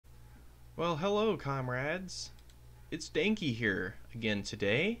Well, hello, comrades. It's Dankey here again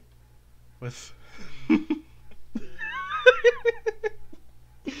today with.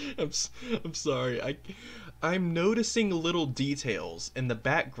 I'm, I'm sorry. I'm noticing little details in the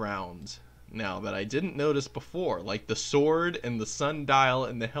background now that I didn't notice before, like the sword and the sundial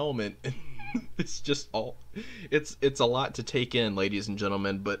and the helmet. It's just all. It's a lot to take in, ladies and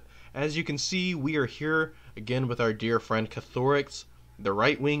gentlemen. But as you can see, we are here again with our dear friend Kothorix, the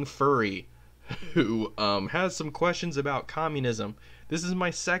right-wing furry, who has some questions about communism. This is my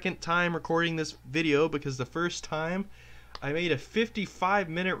second time recording this video because the first time I made a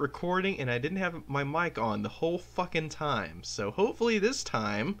 55-minute recording and I didn't have my mic on the whole fucking time. So hopefully this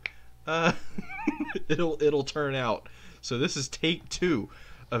time uh it'll turn out. So this is take 2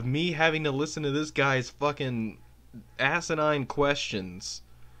 of me having to listen to this guy's fucking asinine questions.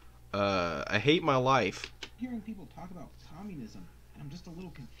 I hate my life. Hearing people talk about communism, and I'm just a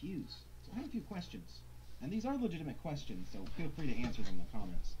little confused. So I have a few questions. And these are legitimate questions, so feel free to answer them in the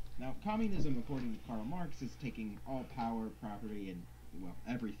comments. Now, communism, according to Karl Marx, is taking all power, property, and, well,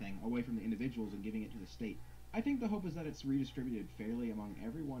 everything away from the individuals and giving it to the state. I think the hope is that it's redistributed fairly among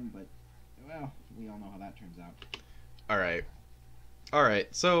everyone, but, well, we all know how that turns out.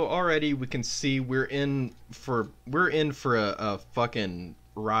 Alright, so already we can see we're in for a fucking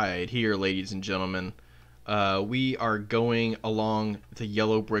ride here, ladies and gentlemen. We are going along the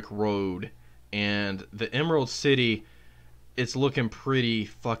yellow brick road, and the Emerald City, it's looking pretty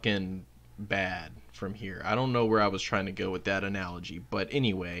fucking bad from here. I don't know where I was trying to go with that analogy, but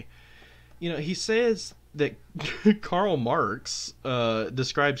anyway, he says that Karl Marx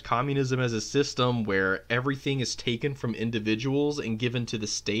describes communism as a system where everything is taken from individuals and given to the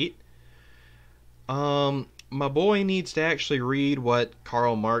state. My boy needs to actually read what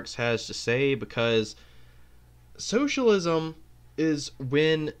Karl Marx has to say, because socialism is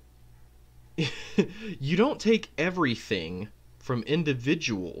when you don't take everything from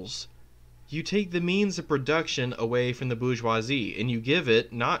individuals. You take the means of production away from the bourgeoisie and you give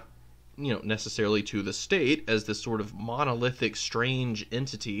it not necessarily to the state as this sort of monolithic strange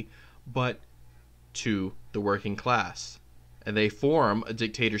entity, but to the working class. And they form a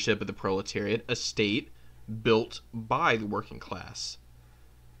dictatorship of the proletariat, a state built by the working class.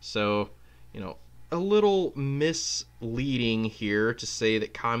 So, a little misleading here to say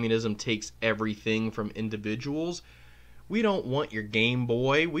that communism takes everything from individuals. We don't want your Game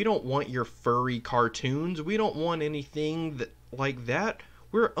Boy. We don't want your furry cartoons. We don't want anything like that.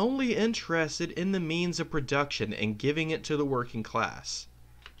 We're only interested in the means of production and giving it to the working class.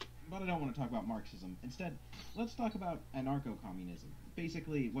 But I don't want to talk about Marxism. Instead, let's talk about anarcho-communism.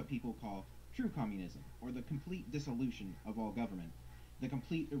 Basically what people call true communism, or the complete dissolution of all government. The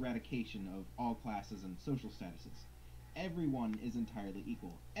complete eradication of all classes and social statuses. Everyone is entirely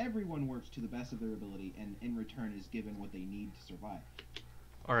equal. Everyone works to the best of their ability and in return is given what they need to survive.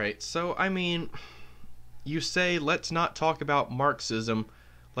 Alright, so you say let's not talk about Marxism,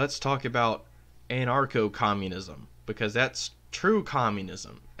 let's talk about anarcho-communism, because that's true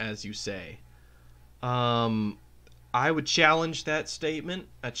communism, as you say. I would challenge that statement.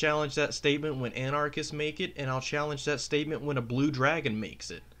 I challenge that statement when anarchists make it, and I'll challenge that statement when a blue dragon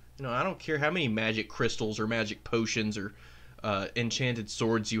makes it. I don't care how many magic crystals or magic potions or enchanted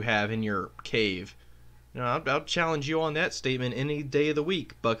swords you have in your cave. I'll challenge you on that statement any day of the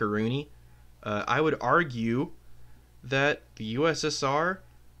week, buckaroony. I would argue that the USSR,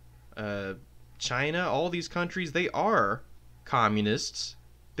 China, all these countries, they are communists.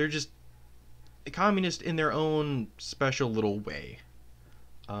 They're just communist in their own special little way.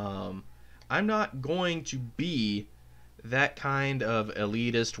 I'm not going to be that kind of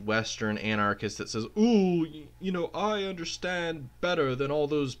elitist Western anarchist that says, ooh, I understand better than all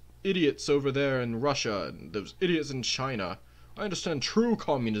those idiots over there in Russia and those idiots in China. I understand true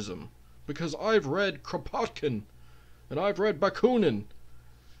communism because I've read Kropotkin and I've read Bakunin.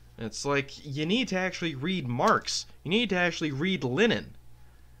 It's like, you need to actually read Marx. You need to actually read Lenin.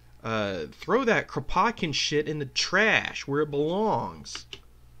 Throw that Kropotkin shit in the trash where it belongs.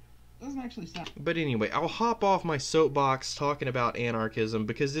 Doesn't actually sound. But anyway, I'll hop off my soapbox talking about anarchism,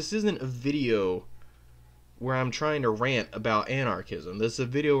 because this isn't a video where I'm trying to rant about anarchism. This is a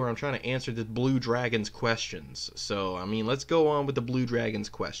video where I'm trying to answer the Blue Dragon's questions. So, let's go on with the Blue Dragon's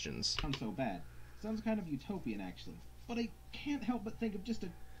questions. Sounds so bad. Sounds kind of utopian, actually. But I can't help but think of just a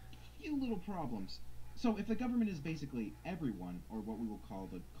few little problems. So if the government is basically everyone, or what we will call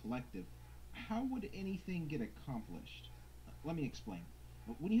the collective, how would anything get accomplished? Let me explain.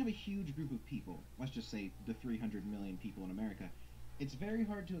 When you have a huge group of people, let's just say the 300 million people in America, it's very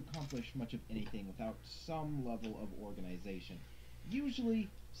hard to accomplish much of anything without some level of organization. Usually,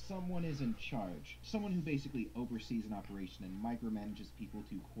 someone is in charge. Someone who basically oversees an operation and micromanages people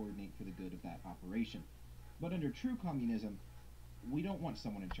to coordinate for the good of that operation. But under true communism, we don't want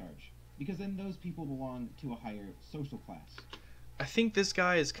someone in charge, because then those people belong to a higher social class. I think this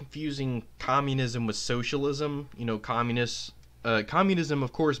guy is confusing communism with socialism. Communism,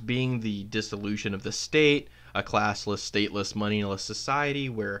 of course, being the dissolution of the state, a classless, stateless, moneyless society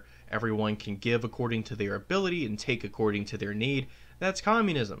where everyone can give according to their ability and take according to their need. That's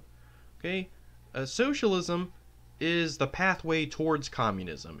communism. Okay? Socialism is the pathway towards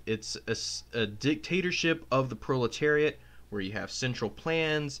communism. It's a dictatorship of the proletariat where you have central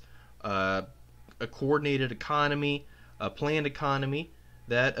plans, a coordinated economy, a planned economy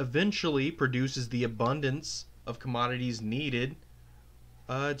that eventually produces the abundance of commodities needed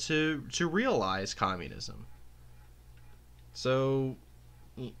to realize communism. So,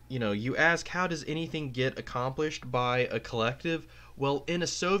 you ask, how does anything get accomplished by a collective? Well, in a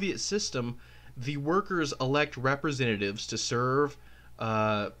Soviet system, the workers elect representatives to serve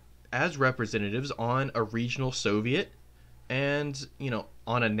as representatives on a regional Soviet, and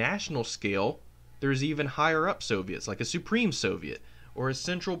on a national scale, there's even higher up Soviets, like a Supreme Soviet or a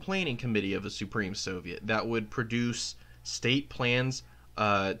Central Planning Committee of a Supreme Soviet that would produce state plans,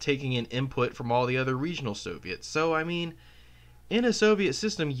 taking in input from all the other regional Soviets. So, I mean, in a Soviet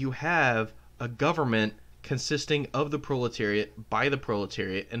system, you have a government consisting of the proletariat, by the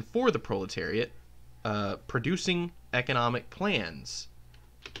proletariat, and for the proletariat, producing economic plans.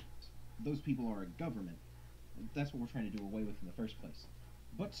 Those people are a government. That's what we're trying to do away with in the first place.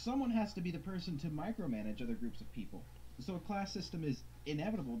 But someone has to be the person to micromanage other groups of people. So a class system is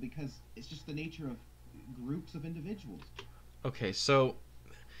inevitable because it's just the nature of groups of individuals. Okay, so,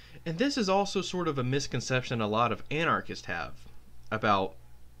 and this is also sort of a misconception a lot of anarchists have about,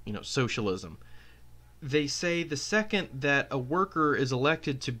 socialism. They say the second that a worker is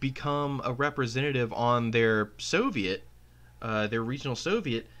elected to become a representative on their Soviet, their regional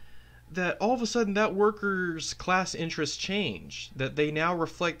Soviet, that all of a sudden that worker's class interests change, that they now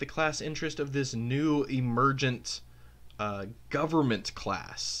reflect the class interest of this new emergent government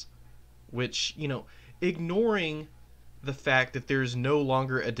class, which, ignoring the fact that there's no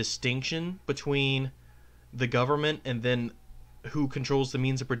longer a distinction between the government and then who controls the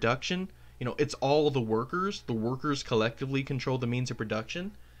means of production. It's all the workers. The workers collectively control the means of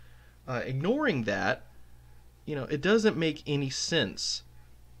production. Ignoring that, it doesn't make any sense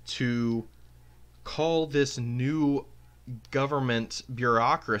to call this new government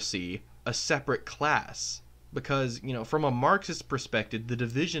bureaucracy a separate class, because from a Marxist perspective, the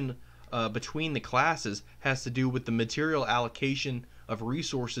division between the classes has to do with the material allocation of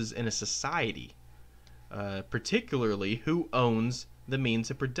resources in a society, particularly who owns the means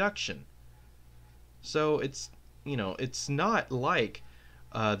of production. So it's not like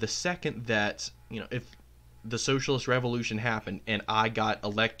the second that if the socialist revolution happened and I got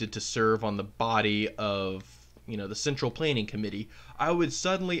elected to serve on the body of the Central Planning Committee, I would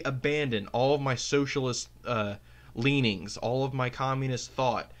suddenly abandon all of my socialist leanings, all of my communist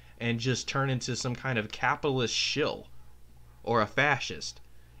thought, and just turn into some kind of capitalist shill or a fascist.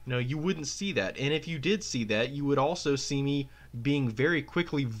 You wouldn't see that. And if you did see that, you would also see me being very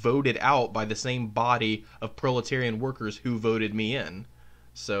quickly voted out by the same body of proletarian workers who voted me in.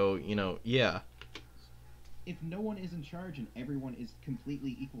 So, yeah. If no one is in charge and everyone is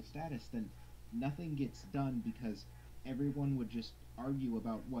completely equal status, then nothing gets done because everyone would just argue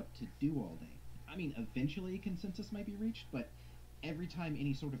about what to do all day. I mean, eventually a consensus might be reached, but every time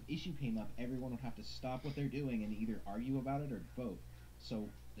any sort of issue came up, everyone would have to stop what they're doing and either argue about it or vote. So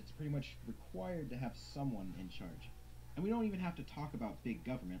it's pretty much required to have someone in charge. And we don't even have to talk about big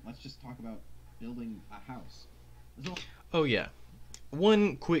government. Let's just talk about building a house. Oh, yeah.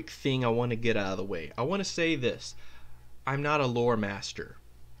 One quick thing I want to get out of the way. I want to say this. I'm not a lore master.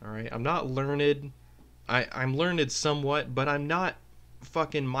 Alright? I'm not learned. I'm learned somewhat, but I'm not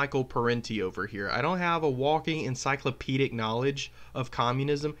fucking Michael Parenti over here. I don't have a walking encyclopedic knowledge of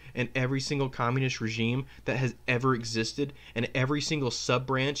communism and every single communist regime that has ever existed and every single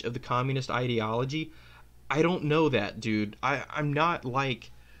sub-branch of the communist ideology. I don't know that, dude. I'm not like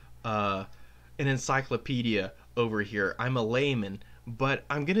an encyclopedia over here. I'm a layman, but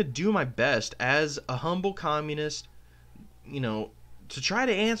I'm gonna do my best as a humble communist, to try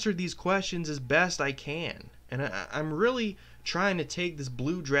to answer these questions as best I can. And I'm really trying to take this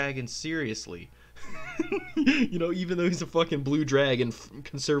blue dragon seriously. Even though he's a fucking blue dragon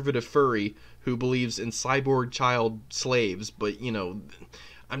conservative furry who believes in cyborg child slaves, but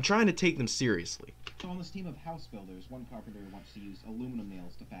I'm trying to take them seriously. So on this team of house builders, one carpenter wants to use aluminum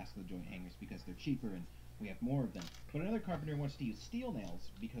nails to fasten the joint hangers because they're cheaper and We have more of them. But another carpenter wants to use steel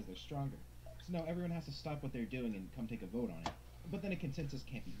nails because they're stronger. So now everyone has to stop what they're doing and come take a vote on it. But then a consensus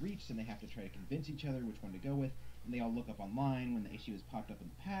can't be reached, and they have to try to convince each other which one to go with, and they all look up online when the issue has popped up in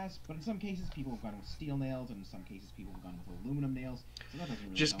the past. But in some cases, people have gone with steel nails, and in some cases, people have gone with aluminum nails. So that doesn't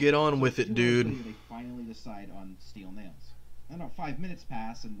really Just help. get on So with it, 2 hours dude. later, they finally decide on steel nails. And about 5 minutes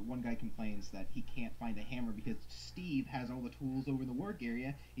pass, and one guy complains that he can't find a hammer because Steve has all the tools over the work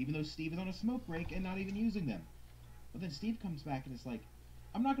area, even though Steve is on a smoke break and not even using them. But then Steve comes back and is like,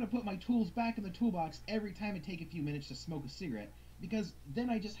 I'm not going to put my tools back in the toolbox every time it take a few minutes to smoke a cigarette, because then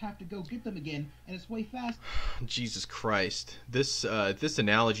I just have to go get them again, and it's way fast. Jesus Christ. This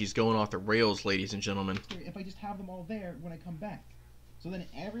analogy is going off the rails, ladies and gentlemen. If I just have them all there when I come back. So then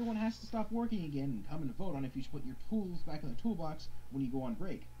everyone has to stop working again and come and vote on if you should put your tools back in the toolbox when you go on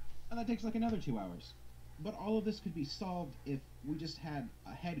break. And that takes like another 2 hours. But all of this could be solved if we just had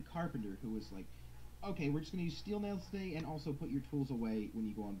a head carpenter who was like, okay, we're just going to use steel nails today and also put your tools away when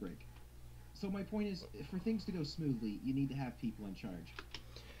you go on break. So my point is, for things to go smoothly, you need to have people in charge.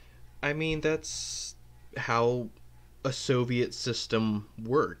 I mean, that's how a Soviet system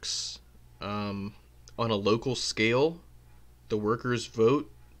works. On a local scale, the workers vote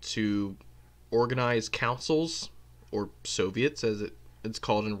to organize councils, or Soviets as it's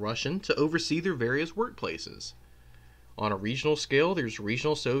called in Russian, to oversee their various workplaces. On a regional scale, there's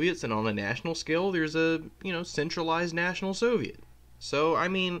regional Soviets, and on a national scale, there's a, centralized national Soviet. So, I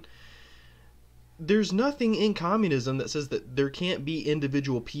mean, there's nothing in communism that says that there can't be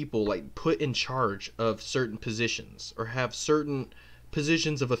individual people, like, put in charge of certain positions, or have certain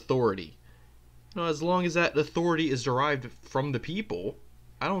positions of authority. As long as that authority is derived from the people,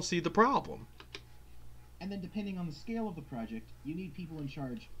 I don't see the problem. And then depending on the scale of the project, you need people in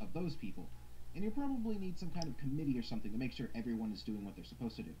charge of those people. And you probably need some kind of committee or something to make sure everyone is doing what they're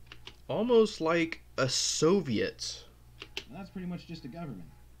supposed to do. Almost like a Soviet. And that's pretty much just a government.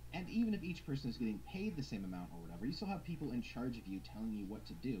 And even if each person is getting paid the same amount or whatever, you still have people in charge of you telling you what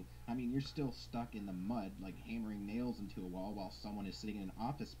to do. I mean, you're still stuck in the mud, like hammering nails into a wall while someone is sitting in an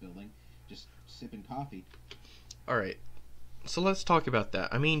office building just sipping coffee. Alright, so let's talk about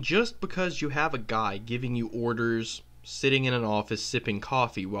that. I mean, just because you have a guy giving you orders, sitting in an office sipping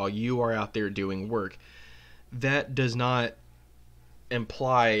coffee while you are out there doing work, that does not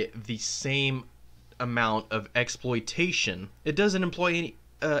imply the same amount of exploitation. It doesn't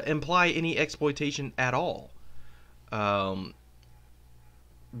imply any exploitation at all. When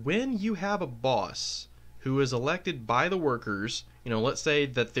you have a boss who is elected by the workers, let's say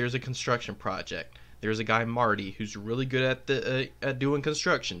that there's a construction project. There's a guy, Marty, who's really good at doing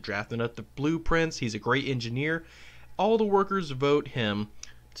construction, drafting up the blueprints. He's a great engineer. All the workers vote him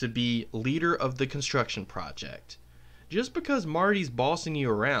to be leader of the construction project. Just because Marty's bossing you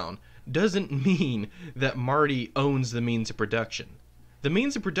around doesn't mean that Marty owns the means of production. The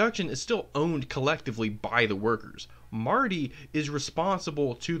means of production is still owned collectively by the workers. Marty is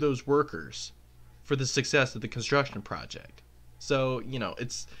responsible to those workers for the success of the construction project. So,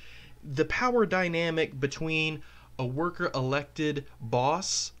 it's the power dynamic between a worker elected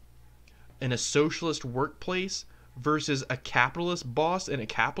boss in a socialist workplace versus a capitalist boss in a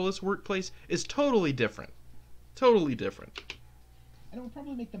capitalist workplace is totally different. Totally different. And it would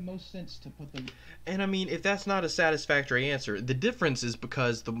probably make the most sense to put them... And I mean, if that's not a satisfactory answer, the difference is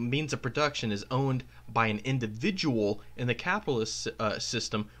because the means of production is owned by an individual in the capitalist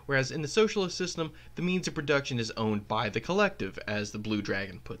system, whereas in the socialist system, the means of production is owned by the collective, as the Blue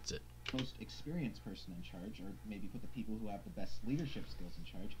Dragon puts it. Most experienced person in charge, or maybe put the people who have the best leadership skills in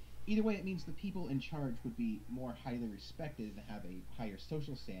charge. Either way, it means the people in charge would be more highly respected and have a higher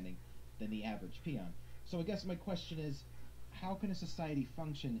social standing than the average peon. So I guess my question is, how can a society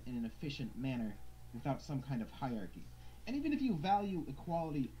function in an efficient manner without some kind of hierarchy? And even if you value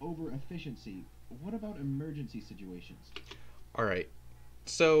equality over efficiency, what about emergency situations? Alright,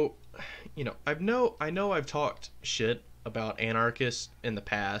 so, I know I've talked shit about anarchists in the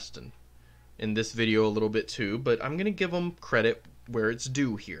past, and in this video a little bit too, but I'm going to give them credit where it's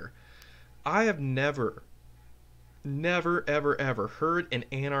due here. I have never, ever heard an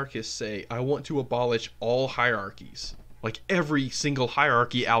anarchist say, I want to abolish all hierarchies. Like every single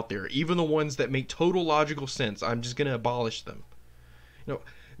hierarchy out there, even the ones that make total logical sense, I'm just going to abolish them.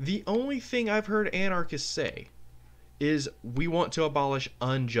 The only thing I've heard anarchists say is we want to abolish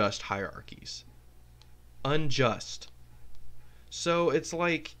unjust hierarchies. Unjust. So it's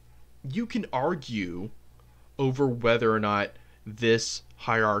like you can argue over whether or not this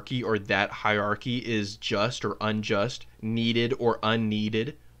hierarchy or that hierarchy is just or unjust, needed or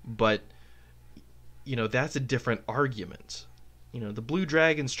unneeded, but that's a different argument. the Blue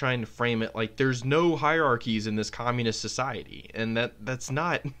Dragon's trying to frame it like there's no hierarchies in this communist society, and that's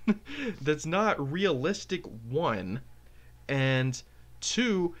not that's not realistic, one, and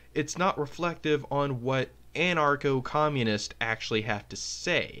two, it's not reflective on what anarcho-communists actually have to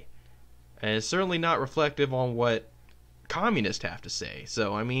say, and it's certainly not reflective on what communists have to say.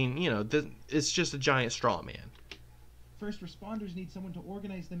 So I mean, it's just a giant straw man. First responders need someone to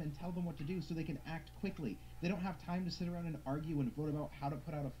organize them and tell them what to do so they can act quickly. They don't have time to sit around and argue and vote about how to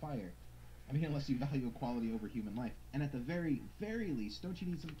put out a fire. I mean, unless you value equality over human life. And at the very, very least, don't you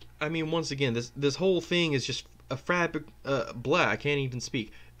need some... I mean, once again, this whole thing is just a I can't even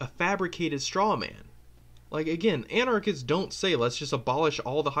speak. A fabricated straw man. Like, again, anarchists don't say, let's just abolish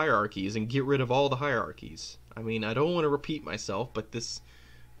all the hierarchies and get rid of all the hierarchies. I mean, I don't want to repeat myself, but this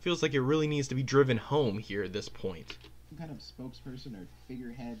feels like it really needs to be driven home here at this point. Some kind of spokesperson or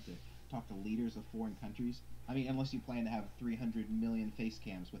figurehead to talk to leaders of foreign countries. I mean, unless you plan to have 300 million face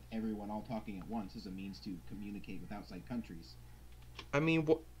cams with everyone all talking at once as a means to communicate with outside countries. I mean,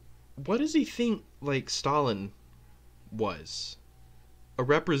 what does he think, like, Stalin was? A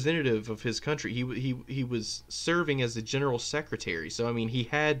representative of his country. He was serving as the general secretary, so I mean, he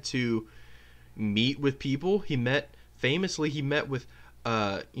had to meet with people. Famously he met with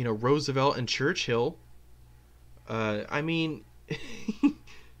Roosevelt and Churchill. I mean,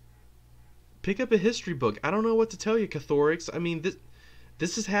 pick up a history book. I don't know what to tell you, Kothorix. I mean,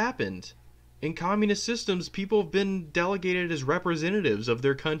 this has happened. In communist systems, people have been delegated as representatives of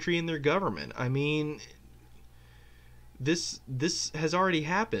their country and their government. I mean, this has already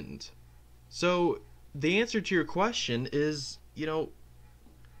happened. So the answer to your question is,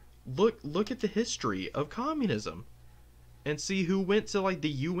 look at the history of communism and see who went to, like, the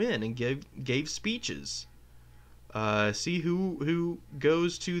UN and gave speeches. See who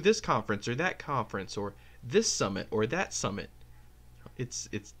goes to this conference or that conference or this summit or that summit. It's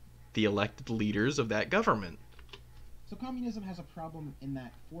the elected leaders of that government. So communism has a problem in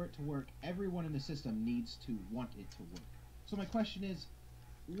that for it to work, everyone in the system needs to want it to work. So my question is,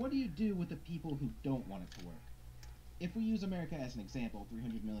 what do you do with the people who don't want it to work? If we use America as an example,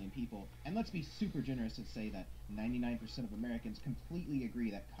 300 million people, and let's be super generous and say that 99% of Americans completely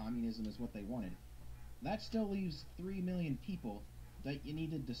agree that communism is what they wanted, that still leaves 3 million people that you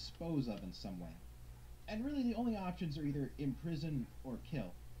need to dispose of in some way. And really the only options are either imprison or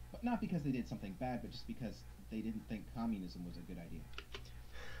kill. But not because they did something bad, but just because they didn't think communism was a good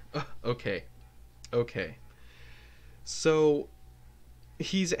idea. Okay. So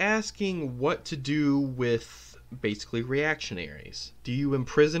he's asking what to do with basically reactionaries. Do you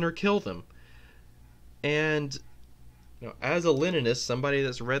imprison or kill them? And as a Leninist, somebody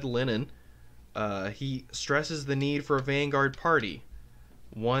that's read Lenin, he stresses the need for a vanguard party,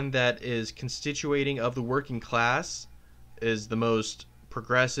 one that is constituting of the working class, is the most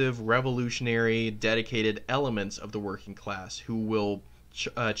progressive, revolutionary, dedicated elements of the working class who will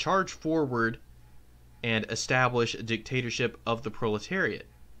charge forward and establish a dictatorship of the proletariat.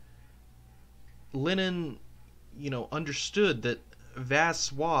 Lenin, understood that vast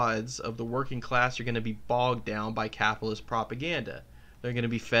swaths of the working class are going to be bogged down by capitalist propaganda. They're going to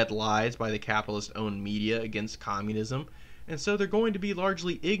be fed lies by the capitalist-owned media against communism, and so they're going to be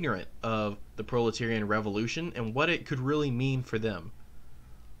largely ignorant of the proletarian revolution and what it could really mean for them.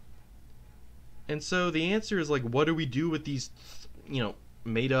 And so the answer is, like, what do we do with these,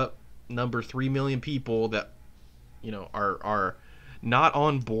 made up number 3 million people that, are not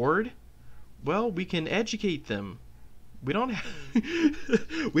on board? Well, we can educate them. We don't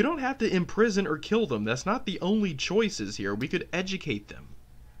have to imprison or kill them. That's not the only choices here. We could educate them.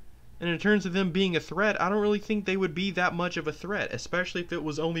 And in terms of them being a threat, I don't really think they would be that much of a threat, especially if it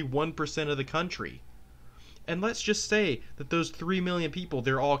was only 1% of the country. And let's just say that those 3 million people,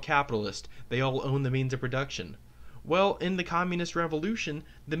 they're all capitalist. They all own the means of production. Well, in the communist revolution,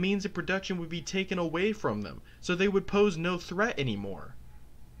 the means of production would be taken away from them, so they would pose no threat anymore.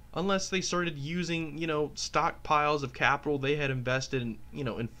 Unless they started using, stockpiles of capital they had invested in,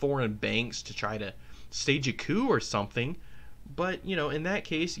 in foreign banks to try to stage a coup or something. But, in that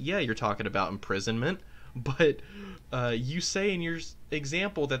case, yeah, you're talking about imprisonment. But you say in your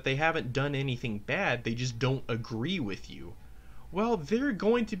example that they haven't done anything bad, they just don't agree with you. Well, they're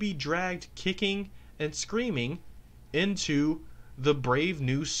going to be dragged kicking and screaming into the brave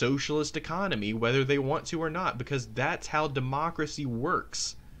new socialist economy, whether they want to or not, because that's how democracy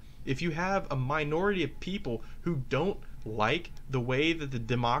works. If you have a minority of people who don't like the way that the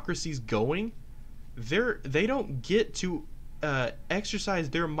democracy's going, they don't get to exercise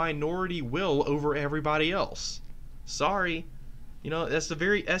their minority will over everybody else. Sorry. That's the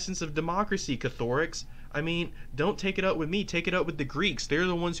very essence of democracy, Kothorix. I mean, don't take it up with me. Take it up with the Greeks. They're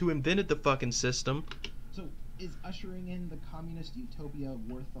the ones who invented the fucking system. So, is ushering in the communist utopia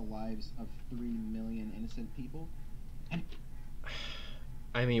worth the lives of 3 million innocent people? And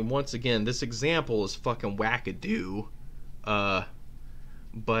I mean, once again, this example is fucking wackadoo.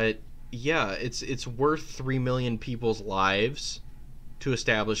 But yeah, it's worth 3 million people's lives to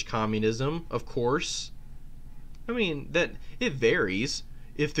establish communism, of course. I mean, that it varies.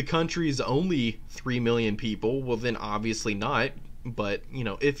 If the country is only 3 million people, well then obviously not. But, you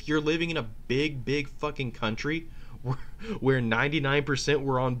know, if you're living in a big, big fucking country where 99%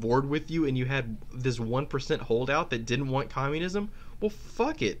 were on board with you and you had this 1% holdout that didn't want communism, well,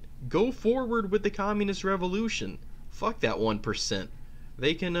 fuck it. Go forward with the communist revolution. Fuck that 1%.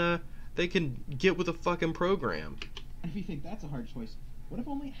 They can get with a fucking program. if you think that's a hard choice, what if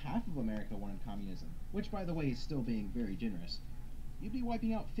only half of America wanted communism? Which, by the way, is still being very generous. You'd be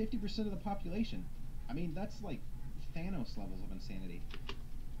wiping out 50% of the population. I mean, that's like Thanos levels of insanity.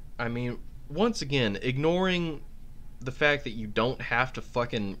 I mean, once again, ignoring the fact that you don't have to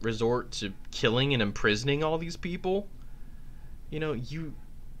fucking resort to killing and imprisoning all these people, you know, you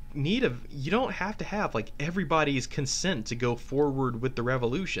don't have to have like everybody's consent to go forward with the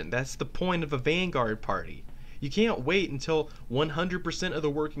revolution. That's the point of a vanguard party. You can't wait until 100% of the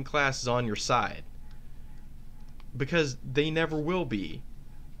working class is on your side, because they never will be.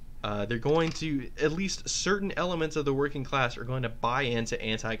 They're going to, at least certain elements of the working class are going to buy into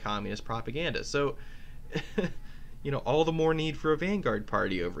anti-communist propaganda. So, you know, all the more need for a vanguard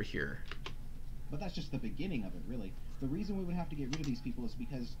party over here. But that's just the beginning of it, really. The reason we would have to get rid of these people is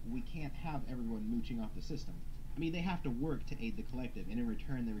because we can't have everyone mooching off the system. I mean, they have to work to aid the collective, and in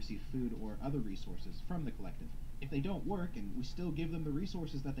return they receive food or other resources from the collective. If they don't work, and we still give them the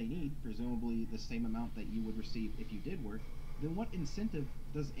resources that they need, presumably the same amount that you would receive if you did work, then what incentive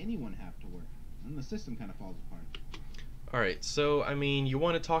does anyone have to work? And the system kind of falls apart. Alright, so, I mean, you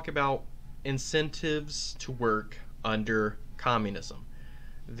want to talk about incentives to work under communism.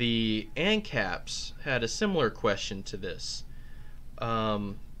 The ANCAPs had a similar question to this.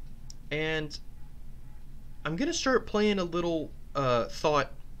 And I'm going to start playing a little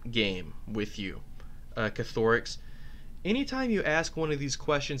thought game with you, Kothorix. Anytime you ask one of these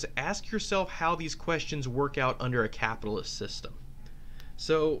questions, ask yourself how these questions work out under a capitalist system.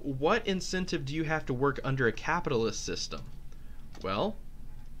 So, what incentive do you have to work under a capitalist system? Well,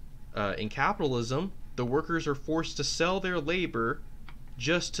 in capitalism, the workers are forced to sell their labor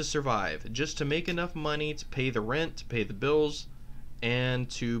just to survive, just to make enough money to pay the rent, to pay the bills, and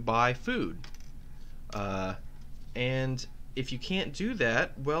to buy food. And if you can't do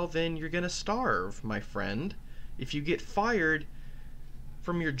that, well, then you're gonna starve, my friend. If you get fired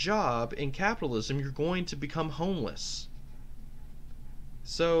from your job in capitalism, you're going to become homeless.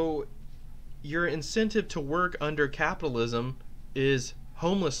 So, your incentive to work under capitalism is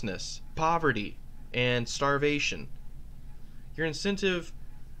homelessness, poverty, and starvation. Your incentive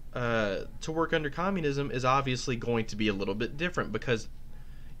to work under communism is obviously going to be a little bit different, because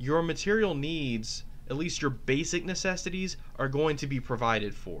your material needs, at least your basic necessities, are going to be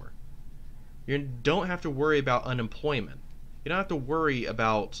provided for. You don't have to worry about unemployment. You don't have to worry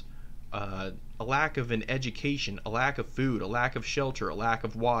about a lack of an education, a lack of food, a lack of shelter, a lack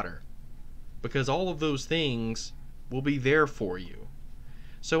of water, because all of those things will be there for you.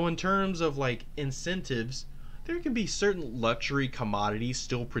 So in terms of like incentives, there can be certain luxury commodities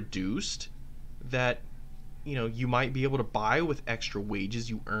still produced that, you know, you might be able to buy with extra wages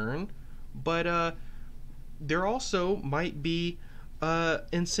you earn, but there also might be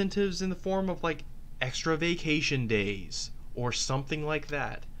incentives in the form of like extra vacation days or something like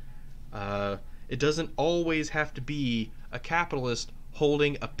that. It doesn't always have to be a capitalist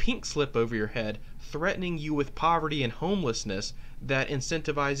holding a pink slip over your head threatening you with poverty and homelessness that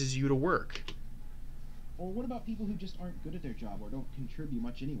incentivizes you to work. Or what about people who just aren't good at their job or don't contribute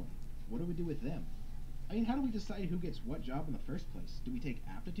much anyway? What do we do with them? I mean, how do we decide who gets what job in the first place? Do we take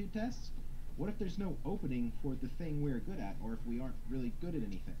aptitude tests? What if there's no opening for the thing we're good at, or if we aren't really good at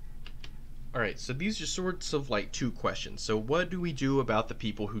anything? Alright, so these are sorts of like two questions. So what do we do about the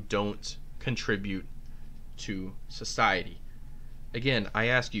people who don't contribute to society? Again, I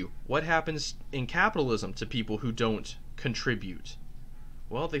ask you, what happens in capitalism to people who don't contribute?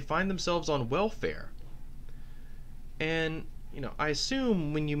 Well, they find themselves on welfare. And, you know, I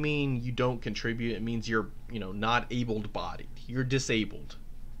assume when you mean you don't contribute, it means you're, you know, not able-bodied. You're disabled,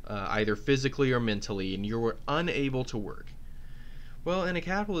 either physically or mentally, and you're unable to work. Well, in a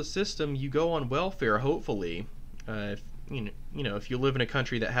capitalist system, you go on welfare, hopefully, if you live in a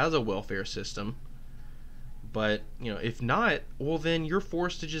country that has a welfare system. But, if not, well, then you're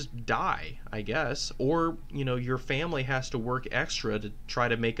forced to just die, I guess. Or, your family has to work extra to try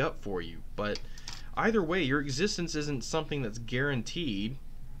to make up for you. But either way, your existence isn't something that's guaranteed.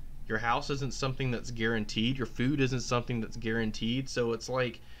 Your house isn't something that's guaranteed. Your food isn't something that's guaranteed. So it's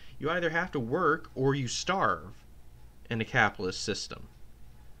like you either have to work or you starve in a capitalist system.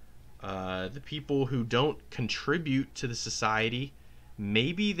 The people who don't contribute to the society,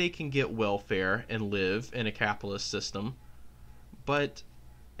 maybe they can get welfare and live in a capitalist system, but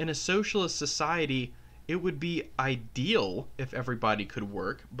in a socialist society, it would be ideal if everybody could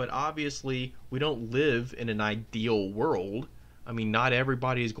work, but obviously we don't live in an ideal world. I mean, not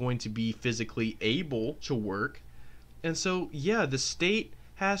everybody is going to be physically able to work. And so, yeah, the state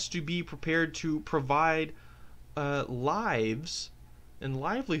has to be prepared to provide lives and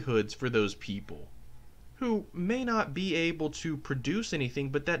livelihoods for those people who may not be able to produce anything,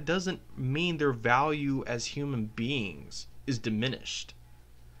 but that doesn't mean their value as human beings is diminished.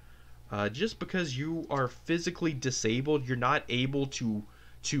 Just because you are physically disabled, you're not able to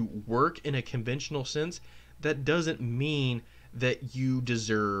work in a conventional sense, that doesn't mean that you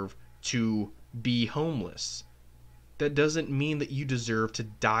deserve to be homeless. That doesn't mean that you deserve to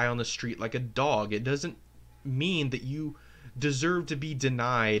die on the street like a dog. It doesn't mean that you deserve to be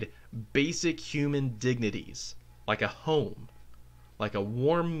denied basic human dignities like a home, like a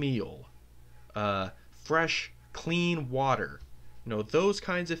warm meal, fresh, clean water. Those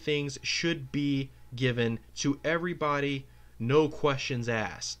kinds of things should be given to everybody, no questions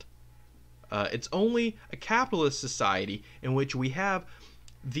asked. It's only a capitalist society in which we have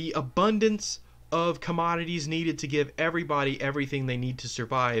the abundance of commodities needed to give everybody everything they need to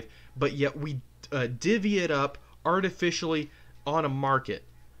survive, but yet we divvy it up artificially on a market,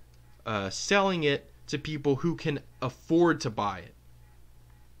 selling it to people who can afford to buy it.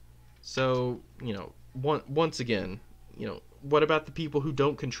 So, once again, what about the people who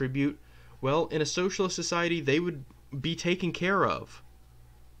don't contribute? Well, in a socialist society, they would be taken care of.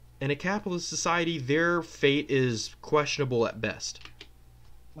 In a capitalist society, their fate is questionable at best.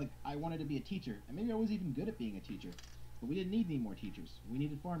 Like, I wanted to be a teacher, and maybe I was even good at being a teacher, but we didn't need any more teachers. We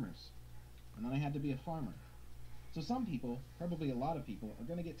needed farmers. And then I had to be a farmer. So some people, probably a lot of people, are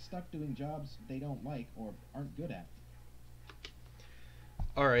going to get stuck doing jobs they don't like or aren't good at.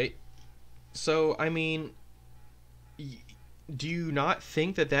 Alright, so, I mean, do you not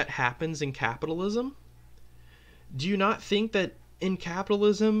think that that happens in capitalism? Do you not think that in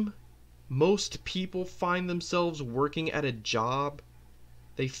capitalism, most people find themselves working at a job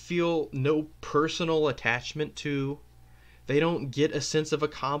they feel no personal attachment to? They don't get a sense of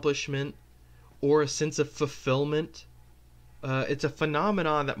accomplishment or a sense of fulfillment. It's a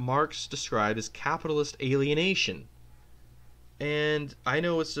phenomenon that Marx described as capitalist alienation. And I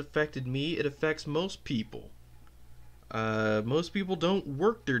know it's affected me. It affects most people. Most people don't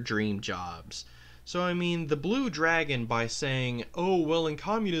work their dream jobs. So, I mean, the Blue Dragon, by saying, oh, well, in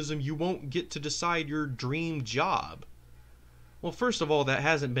communism, you won't get to decide your dream job. Well, first of all, that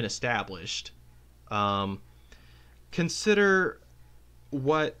hasn't been established. Consider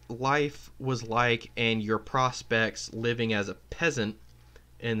what life was like and your prospects living as a peasant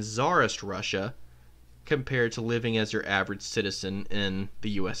in Tsarist Russia compared to living as your average citizen in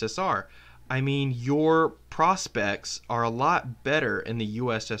the USSR. I mean, your prospects are a lot better in the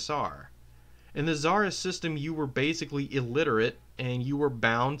USSR. In the Tsarist system, you were basically illiterate and you were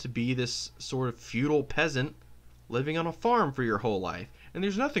bound to be this sort of feudal peasant living on a farm for your whole life. And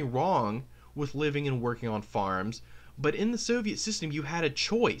there's nothing wrong with living and working on farms, but in the Soviet system, you had a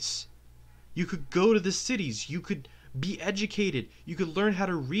choice. You could go to the cities, you could be educated, you could learn how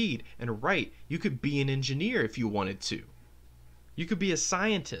to read and write, you could be an engineer if you wanted to. You could be a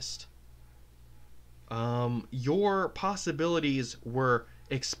scientist. Your possibilities were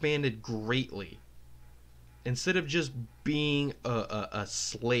expanded greatly. Instead of just being a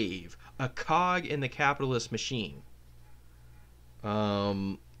slave, a cog in the capitalist machine.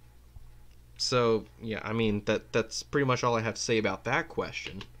 So, yeah, I mean, that's pretty much all I have to say about that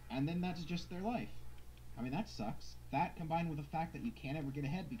question. And then that's just their life. I mean, that sucks. That combined with the fact that you can't ever get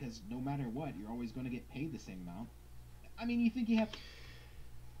ahead because no matter what, you're always going to get paid the same amount. I mean, you think you have...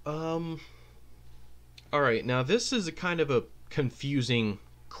 Alright, now this is a kind of a confusing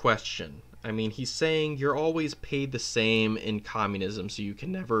question. I mean, he's saying you're always paid the same in communism, so you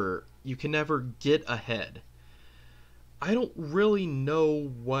can never get ahead. I don't really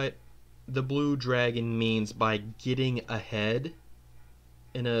know what the Blue Dragon means by getting ahead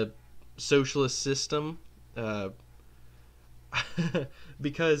in a socialist system.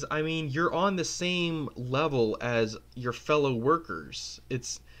 Because, I mean, you're on the same level as your fellow workers.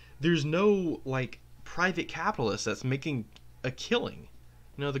 There's no, like, private capitalist that's making a killing.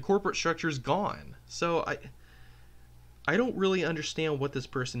 You know, the corporate structure's gone. So I don't really understand what this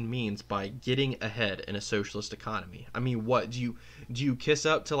person means by getting ahead in a socialist economy. I mean, what do you kiss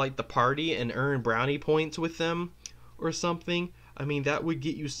up to like the party and earn brownie points with them or something? I mean, that would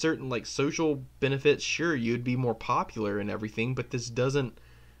get you certain like social benefits. Sure, you'd be more popular and everything, but this doesn't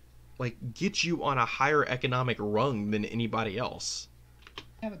like get you on a higher economic rung than anybody else.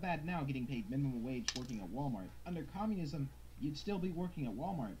 Have it bad now getting paid minimum wage working at Walmart. Under communism, you'd still be working at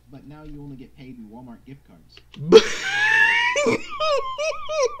Walmart, but now you only get paid in Walmart gift cards.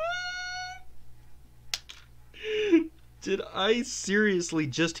 Did I seriously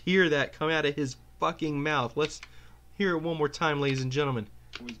just hear that come out of his fucking mouth? Let's hear it one more time, ladies and gentlemen.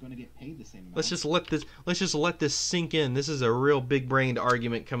 Or he's going to get paid the same amount. Let's just let this sink in. This is a real big-brained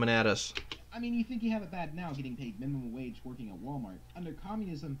argument coming at us. I mean, you think you have it bad now getting paid minimum wage working at Walmart. Under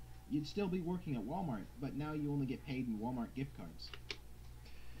communism, you'd still be working at Walmart, but now you only get paid in Walmart gift cards.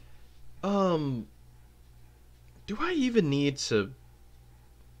 Do I even need to...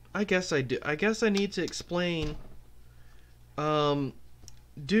 I guess I do. I guess I need to explain. Dude,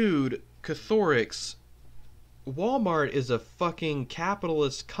 Kothorix, Walmart is a fucking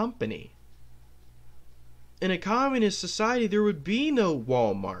capitalist company. In a communist society, there would be no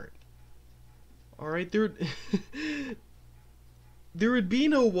Walmart. Alright, there would be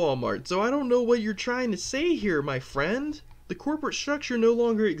no Walmart, so I don't know what you're trying to say here, my friend. The corporate structure no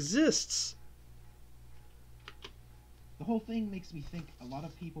longer exists. The whole thing makes me think a lot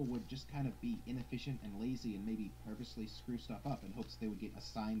of people would just kind of be inefficient and lazy and maybe purposely screw stuff up in hopes they would get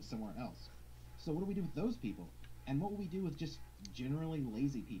assigned somewhere else. So what do we do with those people? And what will we do with just generally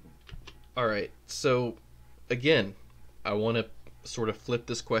lazy people? Alright, so again, I want to sort of flip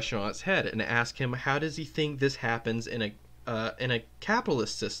this question on its head and ask him, how does he think this happens in a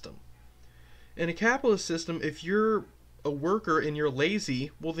capitalist system? In a capitalist system, if you're a worker and you're lazy,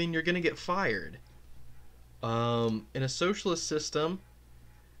 well then you're going to get fired. In a socialist system,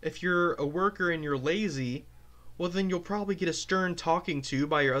 if you're a worker and you're lazy, well then you'll probably get a stern talking to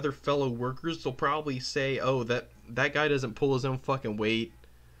by your other fellow workers. They'll probably say, oh, that guy doesn't pull his own fucking weight.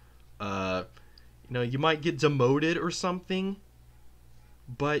 You might get demoted or something,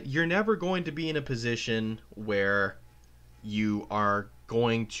 but you're never going to be in a position where you are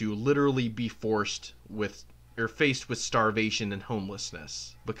going to literally be faced with starvation and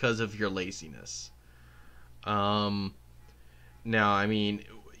homelessness because of your laziness. Now, I mean,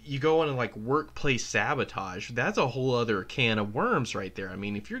 you go on like workplace sabotage, that's a whole other can of worms right there. I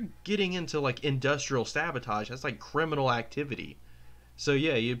mean, if you're getting into like industrial sabotage, that's like criminal activity. So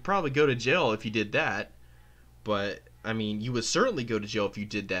yeah, you'd probably go to jail if you did that. But I mean, you would certainly go to jail if you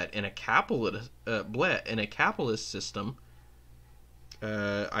did that in a capitalist system.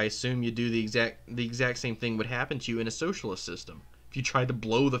 I assume you do the exact same thing would happen to you in a socialist system. If you tried to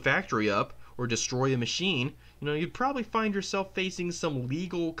blow the factory up or destroy a machine, you'd probably find yourself facing some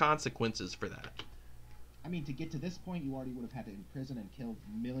legal consequences for that. I mean, to get to this point, you already would have had to imprison and kill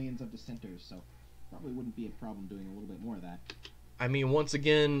millions of dissenters, so probably wouldn't be a problem doing a little bit more of that. I mean, once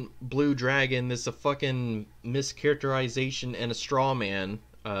again, Blue Dragon, this is a fucking mischaracterization and a straw man.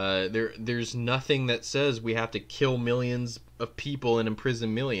 There's nothing that says we have to kill millions of people and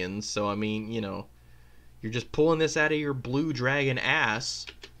imprison millions, so I mean, you're just pulling this out of your Blue Dragon ass.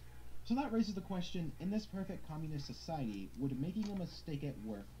 So that raises the question, in this perfect communist society, would making a mistake at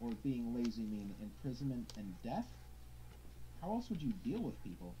work or being lazy mean imprisonment and death? How else would you deal with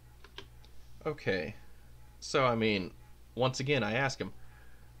people? Okay. So, I mean, once again, I ask him,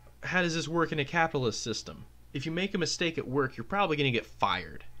 how does this work in a capitalist system? If you make a mistake at work, you're probably going to get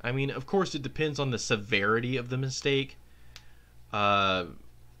fired. I mean, of course, it depends on the severity of the mistake. If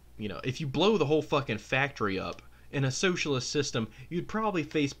you blow the whole fucking factory up, in a socialist system, you'd probably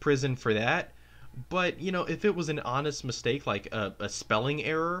face prison for that. But, if it was an honest mistake, like a spelling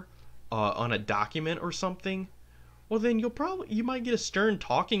error on a document or something, well, then you might get a stern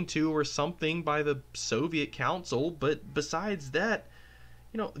talking to or something by the Soviet Council. But besides that,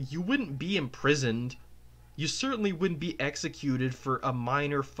 you wouldn't be imprisoned. You certainly wouldn't be executed for a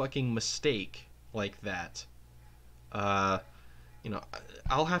minor fucking mistake like that.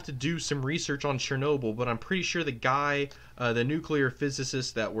 I'll have to do some research on Chernobyl, but I'm pretty sure the nuclear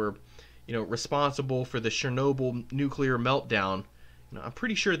physicists that were, responsible for the Chernobyl nuclear meltdown, I'm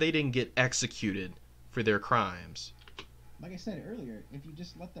pretty sure they didn't get executed for their crimes. Like I said earlier, if you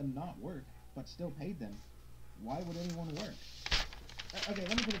just let them not work, but still paid them, why would anyone work? Okay,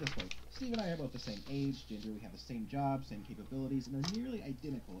 let me put it this way. Steve and I are both the same age, gender, we have the same job, same capabilities, and are nearly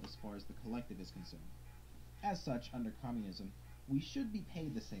identical as far as the collective is concerned. As such, under communism, we should be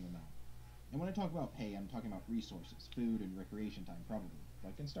paid the same amount. And when I talk about pay, I'm talking about resources, food, and recreation time, probably,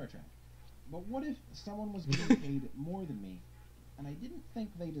 like in Star Trek. But what if someone was getting paid more than me, and I didn't think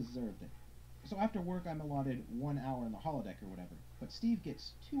they deserved it? So after work, I'm allotted 1 hour in the holodeck or whatever, but Steve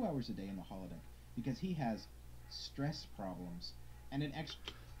gets 2 hours a day in the holodeck because he has stress problems and an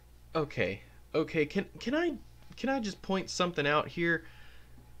extra. Okay, okay. Can I just point something out here?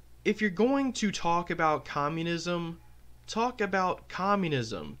 If you're going to talk about communism, talk about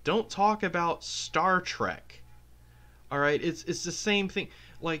communism. Don't talk about Star Trek. All right, it's the same thing.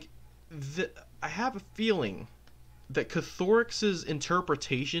 Like, I have a feeling that Kothorix's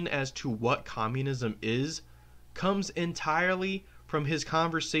interpretation as to what communism is comes entirely from his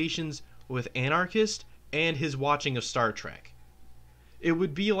conversations with anarchists and his watching of Star Trek. It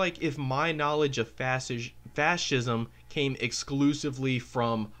would be like if my knowledge of fascism came exclusively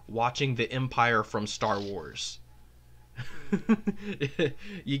from watching the Empire from Star Wars.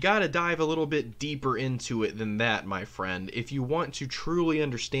 You gotta dive a little bit deeper into it than that, my friend. If you want to truly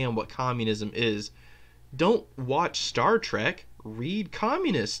understand what communism is, don't watch Star Trek, read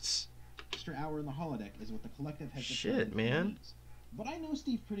communists. Extra hour in the holodeck is what the collective has Shit, man. Needs. But I know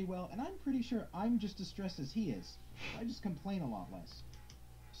Steve pretty well, and I'm pretty sure I'm just as stressed as he is. I just complain a lot less.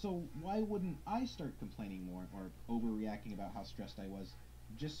 So why wouldn't I start complaining more or overreacting about how stressed I was,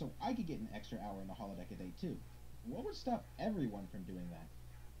 just so I could get an extra hour in the holodeck a day too? What would stop everyone from doing that?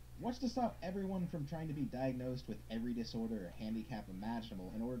 What's to stop everyone from trying to be diagnosed with every disorder or handicap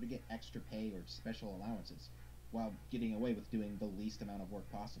imaginable in order to get extra pay or special allowances, while getting away with doing the least amount of work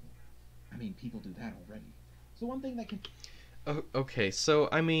possible? I mean, people do that already. So one thing that can... Okay, so,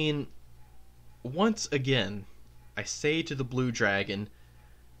 I mean, once again, I say to the Blue Dragon,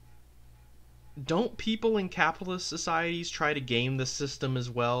 don't people in capitalist societies try to game the system as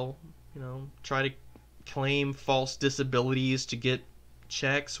well? You know, try to claim false disabilities to get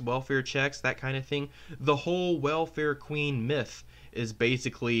checks, welfare checks, that kind of thing. The whole welfare queen myth is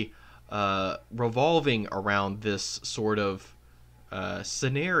basically revolving around this sort of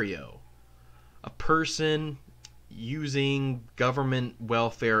scenario. A person using government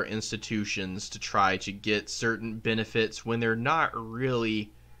welfare institutions to try to get certain benefits when they're not really,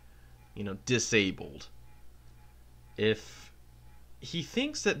 disabled. If he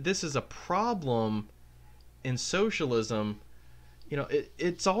thinks that this is a problem in socialism,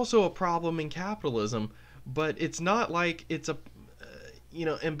 it's also a problem in capitalism, but it's not like it's a,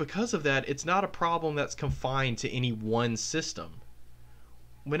 and because of that, it's not a problem that's confined to any one system.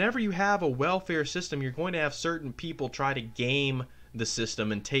 Whenever you have a welfare system, you're going to have certain people try to game the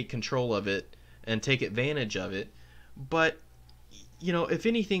system and take control of it and take advantage of it. But, if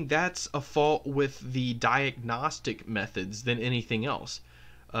anything, that's a fault with the diagnostic methods than anything else.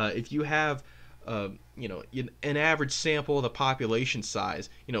 If you have, an average sample of the population size,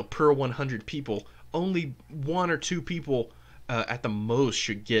 per 100 people, only 1 or 2 people at the most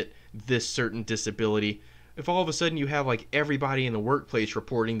should get this certain disability. If all of a sudden you have like everybody in the workplace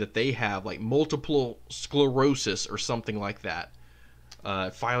reporting that they have like multiple sclerosis or something like that,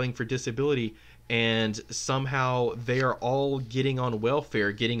 filing for disability, and somehow they are all getting on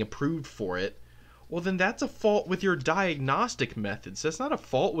welfare, getting approved for it, well then that's a fault with your diagnostic methods. That's not a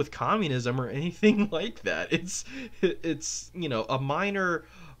fault with communism or anything like that. It's a minor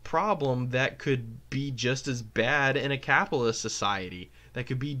problem that could be just as bad in a capitalist society. That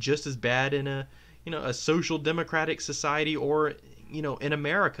could be just as bad in a social democratic society or, in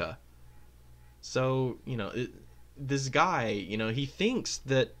America. So, this guy, he thinks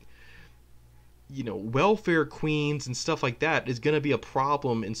that, welfare queens and stuff like that is going to be a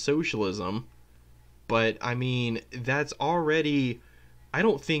problem in socialism. But, I mean, that's already, I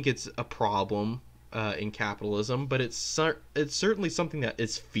don't think it's a problem in capitalism, but it's certainly something that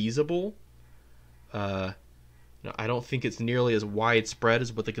is feasible. I don't think it's nearly as widespread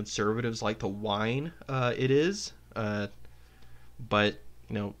as what the conservatives like to whine it is. But,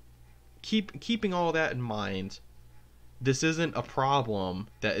 keeping all that in mind, this isn't a problem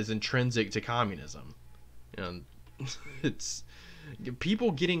that is intrinsic to communism. It's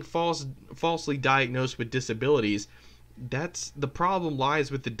people getting falsely diagnosed with disabilities. That's the problem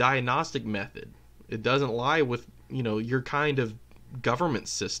lies with the diagnostic method. It doesn't lie with, your kind of government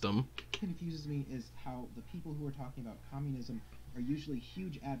system. What confuses me is how the people who are talking about communism are usually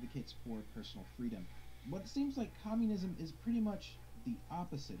huge advocates for personal freedom. But it seems like communism is pretty much the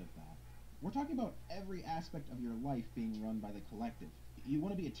opposite of that. We're talking about every aspect of your life being run by the collective. You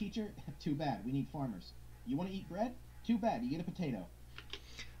want to be a teacher? Too bad, we need farmers. You want to eat bread? Too bad, you get a potato.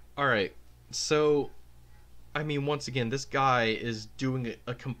 Alright, so, I mean, once again, this guy is doing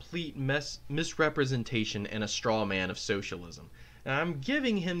a complete misrepresentation and a straw man of socialism. And I'm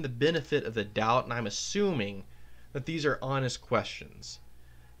giving him the benefit of the doubt, and I'm assuming that these are honest questions.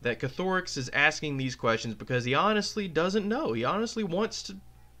 That Kothorix is asking these questions because he honestly doesn't know. He honestly wants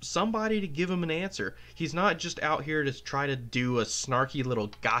somebody to give him an answer. He's not just out here to try to do a snarky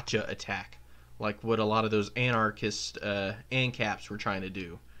little gotcha attack like what a lot of those anarchist ANCAPs were trying to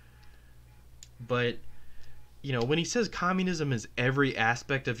do. But, you know, when he says communism is every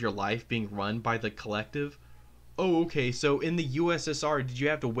aspect of your life being run by the collective, oh, okay, so in the USSR, did you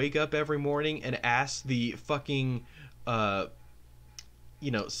have to wake up every morning and ask the fucking,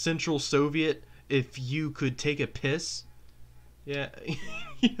 Central Soviet if you could take a piss? Yeah.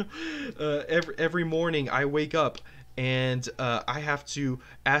 Every morning I wake up and I have to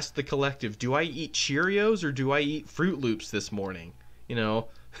ask the collective, do I eat Cheerios or do I eat Fruit Loops this morning? You know,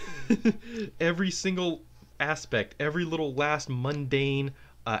 every single aspect, every little last mundane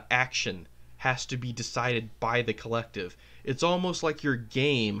action has to be decided by the collective. It's almost like your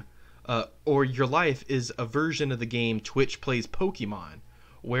game or your life is a version of the game Twitch plays Pokemon,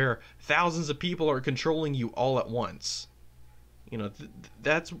 where thousands of people are controlling you all at once. You know,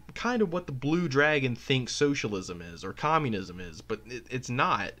 that's kind of what the Blue Dragon thinks socialism is or communism is, but it's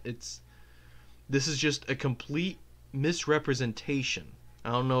not. This is just a complete misrepresentation. I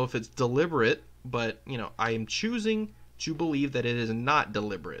don't know if it's deliberate, but, you know, I am choosing to believe that it is not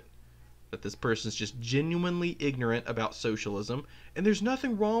deliberate. That this person's just genuinely ignorant about socialism, and there's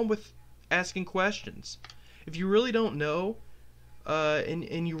nothing wrong with asking questions. If you really don't know,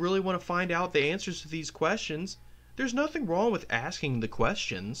 and you really want to find out the answers to these questions, there's nothing wrong with asking the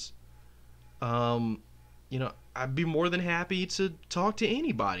questions. I'd be more than happy to talk to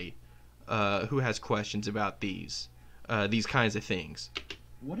anybody who has questions about these kinds of things.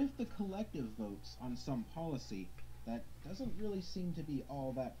 What if the collective votes on some policy that doesn't really seem to be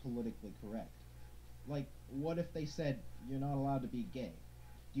all that politically correct? Like, what if they said you're not allowed to be gay?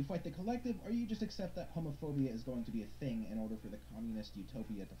 Do you fight the collective, or you just accept that homophobia is going to be a thing in order for the communist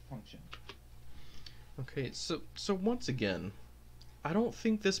utopia to function? Okay, so once again, I don't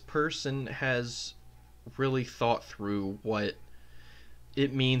think this person has really thought through what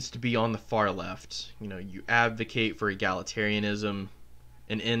it means to be on the far left. You know, you advocate for egalitarianism,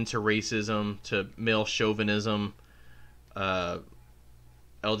 an end to racism, to male chauvinism,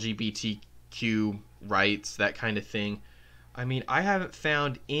 LGBTQ rights, that kind of thing. I mean, I haven't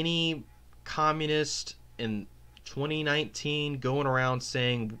found any communist in 2019 going around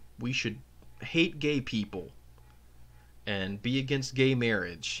saying we should hate gay people and be against gay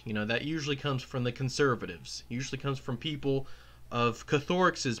marriage. You know, that usually comes from the conservatives. Usually comes from people of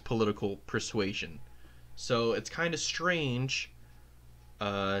Kothorix's political persuasion. So it's kind of strange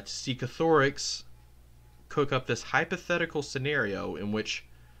to see Kothorix cook up this hypothetical scenario in which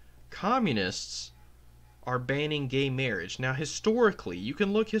communists are banning gay marriage. Now, historically, you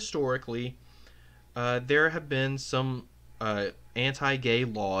can look historically, there have been some anti-gay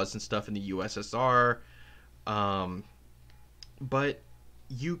laws and stuff in the USSR, but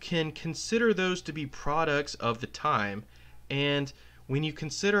you can consider those to be products of the time, and when you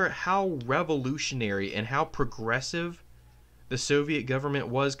consider how revolutionary and how progressive the Soviet government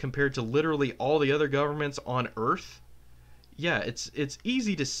was compared to literally all the other governments on Earth, yeah, it's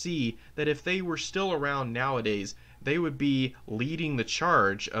easy to see that if they were still around nowadays, they would be leading the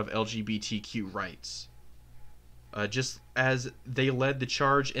charge of LGBTQ rights. Just as they led the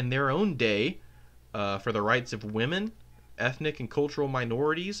charge in their own day for the rights of women, ethnic and cultural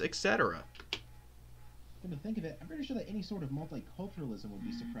minorities, etc. Come to think of it, I'm pretty sure that any sort of multiculturalism would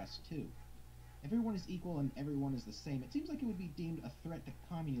be suppressed too. Everyone is equal and everyone is the same. It seems like it would be deemed a threat to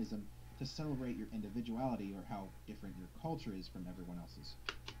communism to celebrate your individuality or how different your culture is from everyone else's.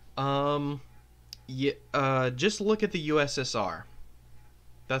 Just look at the USSR.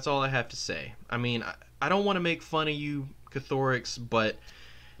 That's all I have to say. I mean, I don't want to make fun of you, Kothorix, but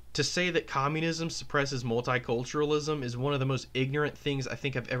to say that communism suppresses multiculturalism is one of the most ignorant things I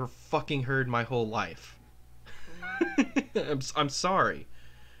think I've ever fucking heard in my whole life. I'm sorry.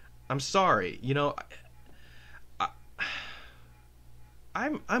 I'm sorry. You know,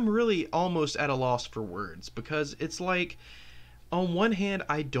 I'm really almost at a loss for words, because it's like, on one hand,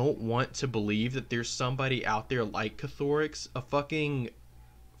 I don't want to believe that there's somebody out there like Kothorix, a fucking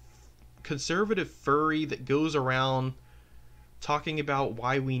conservative furry that goes around talking about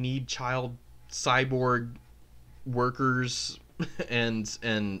why we need child cyborg workers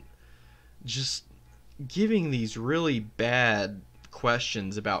and just giving these really bad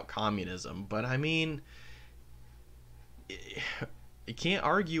questions about communism. But I mean, you can't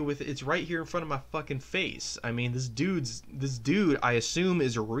argue with it. It's right here in front of my fucking face. I mean, this dude I assume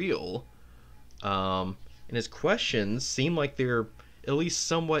is real, and and his questions seem like they're at least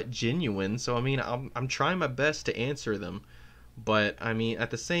somewhat genuine. So I mean, I'm trying my best to answer them, but I mean,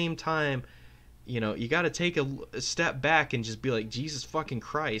 at the same time, you got to take a step back and just be like, Jesus fucking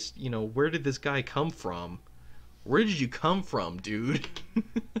Christ, where did this guy come from? Where did you come from, dude?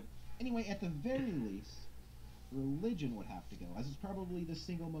 Anyway, at the very least, religion would have to go, as it's probably the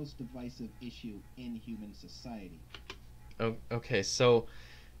single most divisive issue in human society. Okay, so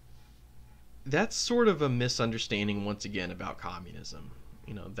that's sort of a misunderstanding once again about communism.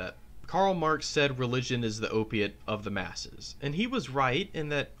 That Karl Marx said religion is the opiate of the masses. And he was right in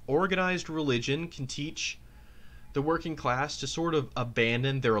that organized religion can teach the working class to sort of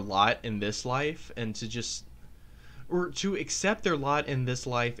abandon their lot in this life and to accept their lot in this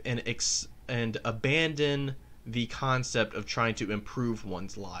life and abandon the concept of trying to improve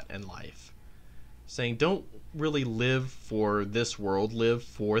one's lot in life. Saying, don't really live for this world, live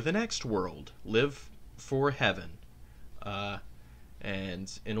for the next world. Live for heaven.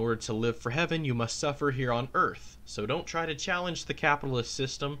 And in order to live for heaven, you must suffer here on earth. So don't try to challenge the capitalist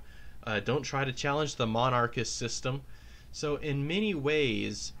system. Don't try to challenge the monarchist system. So in many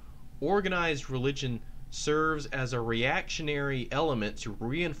ways, organized religion serves as a reactionary element to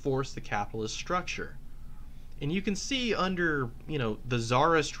reinforce the capitalist structure. And you can see under, the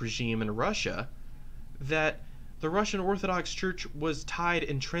Tsarist regime in Russia that the Russian Orthodox Church was tied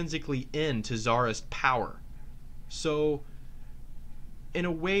intrinsically into Tsarist power. So in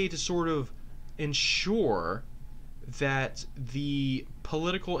a way to sort of ensure that the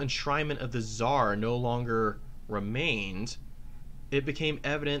political enshrinement of the Tsar no longer remained, it became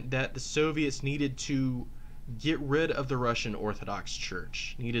evident that the Soviets needed to get rid of the Russian Orthodox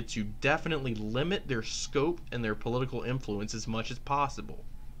Church, needed to definitely limit their scope and their political influence as much as possible.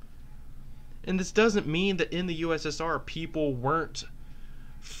 And this doesn't mean that in the USSR people weren't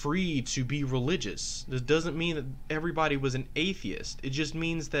free to be religious. This doesn't mean that everybody was an atheist. It just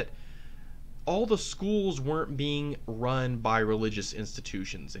means that all the schools weren't being run by religious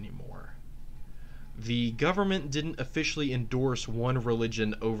institutions anymore. The government didn't officially endorse one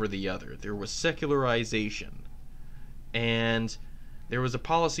religion over the other. There was secularization. And there was a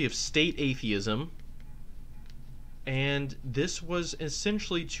policy of state atheism. And this was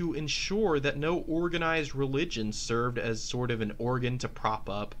essentially to ensure that no organized religion served as sort of an organ to prop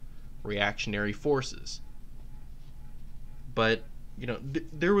up reactionary forces. But,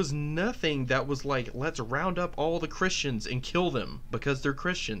 there was nothing that was like, let's round up all the Christians and kill them because they're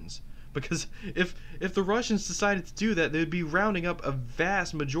Christians. Because if the Russians decided to do that, they'd be rounding up a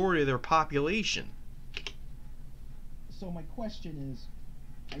vast majority of their population. So my question is...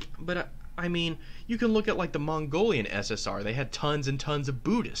 But I mean, you can look at like the Mongolian SSR. They had tons and tons of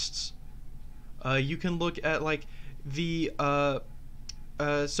Buddhists. You can look at like the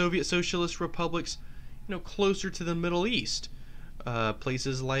Soviet Socialist republics, closer to the Middle East.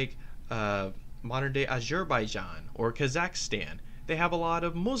 Places like modern-day Azerbaijan or Kazakhstan. They have a lot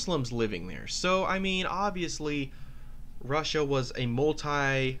of Muslims living there. So, I mean, obviously, Russia was a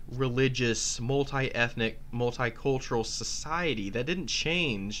multi-religious, multi-ethnic, multicultural society that didn't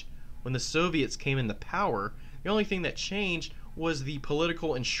change when the Soviets came into power. The only thing that changed was the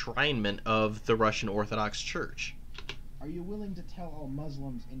political enshrinement of the Russian Orthodox Church. Are you willing to tell all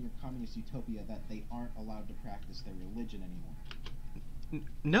Muslims in your communist utopia that they aren't allowed to practice their religion anymore?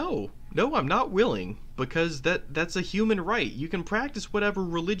 No, I'm not willing, because that's a human right. You can practice whatever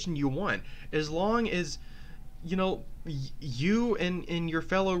religion you want, as long as, you and your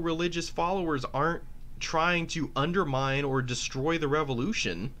fellow religious followers aren't trying to undermine or destroy the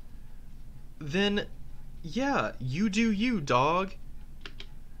revolution. Then, yeah, you do you, dog.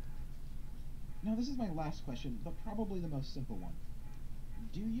 Now, this is my last question, but probably the most simple one.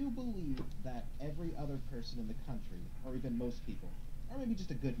 Do you believe that every other person in the country, or even most people, or maybe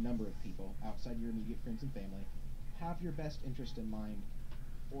just a good number of people outside your immediate friends and family, have your best interest in mind,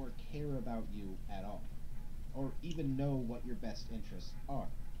 or care about you at all, or even know what your best interests are?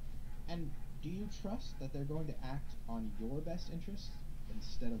 And do you trust that they're going to act on your best interests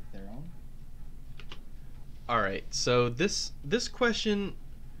instead of their own? Alright, so this question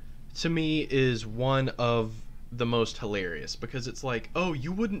to me is one of the most hilarious, because it's like, oh,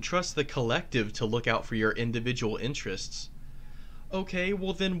 you wouldn't trust the collective to look out for your individual interests. Okay,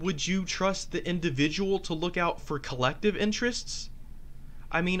 well then would you trust the individual to look out for collective interests?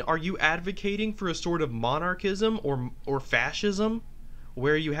 I mean, are you advocating for a sort of monarchism or fascism,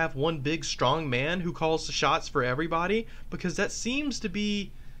 where you have one big strong man who calls the shots for everybody? Because that seems to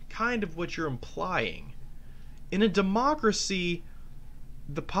be kind of what you're implying. In a democracy,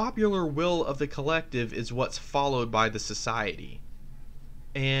 the popular will of the collective is what's followed by the society.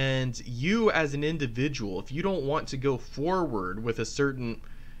 And you as an individual, if you don't want to go forward with a certain,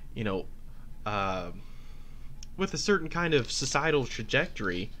 you know, uh, with a certain kind of societal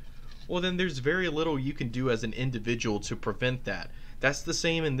trajectory, well, then there's very little you can do as an individual to prevent that. That's the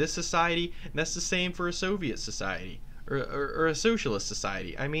same in this society, and that's the same for a Soviet society or a socialist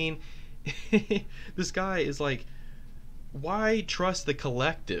society. I mean, this guy is like, why trust the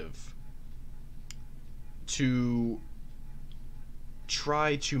collective to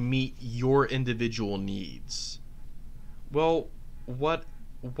try to meet your individual needs? Well, what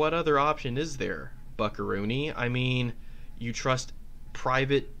other option is there, Buckaroo? I mean, you trust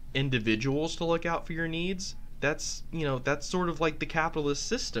private individuals to look out for your needs? That's, that's sort of like the capitalist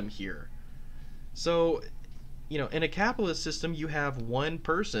system here. So, in a capitalist system, you have one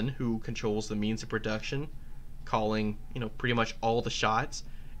person who controls the means of production, calling, pretty much all the shots,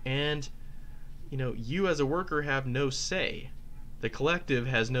 and, you as a worker have no say. The collective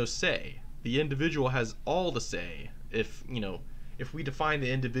has no say. The individual has all the say if we define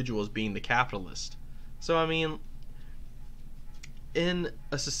the individual as being the capitalist. So, I mean, in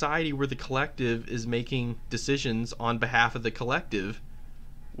a society where the collective is making decisions on behalf of the collective,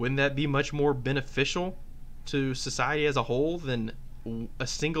 wouldn't that be much more beneficial to society as a whole than a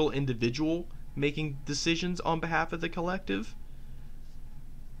single individual making decisions on behalf of the collective?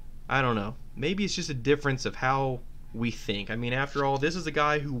 I don't know. Maybe it's just a difference of how we think. I mean, after all, this is a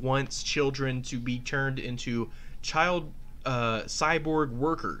guy who wants children to be turned into child cyborg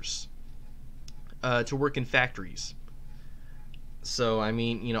workers to work in factories. So, I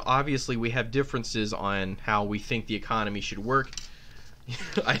mean, obviously we have differences on how we think the economy should work.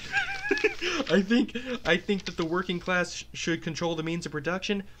 I think that the working class should control the means of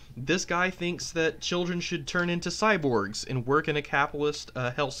production. This guy thinks that children should turn into cyborgs and work in a capitalist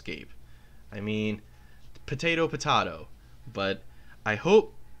hellscape. I mean, potato. But I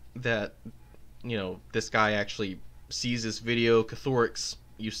hope that this guy actually sees this video. Kothorix,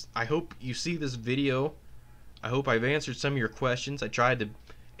 I hope you see this video. I hope I've answered some of your questions. I tried to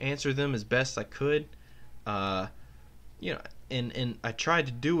answer them as best I could. And I tried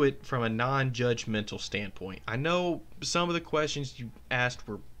to do it from a non-judgmental standpoint. I know some of the questions you asked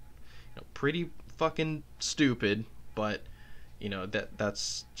were pretty fucking stupid, but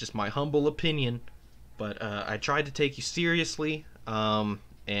that's just my humble opinion. But I tried to take you seriously,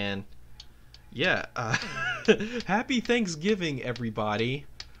 and yeah, happy Thanksgiving, everybody.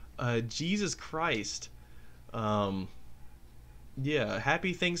 Jesus Christ. Yeah,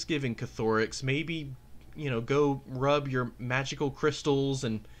 happy Thanksgiving, Kothorix. Maybe go rub your magical crystals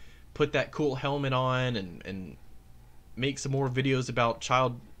and put that cool helmet on and make some more videos about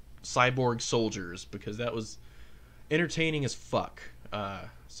child cyborg soldiers, because that was entertaining as fuck.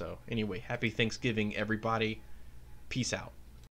 So anyway, happy Thanksgiving, everybody. Peace out.